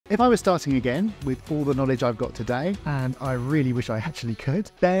If I was starting again with all the knowledge I've got today, and I really wish I actually could,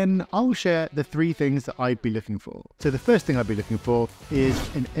 then I'll share the 3 things that I'd be looking for. So the first thing I'd be looking for is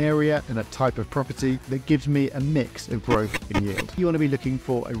an area and a type of property that gives me a mix of growth and yield. You want to be looking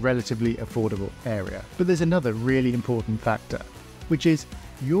for a relatively affordable area. But there's another really important factor, which is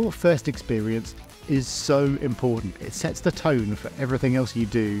your first experience is so important. It sets the tone for everything else you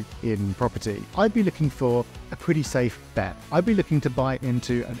do in property. I'd be looking for a pretty safe bet. I'd be looking to buy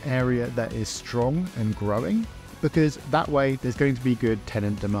into an area that is strong and growing, because that way there's going to be good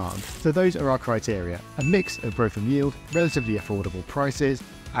tenant demand. So those are our criteria: a mix of growth and yield, relatively affordable prices,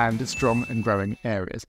 and strong and growing areas.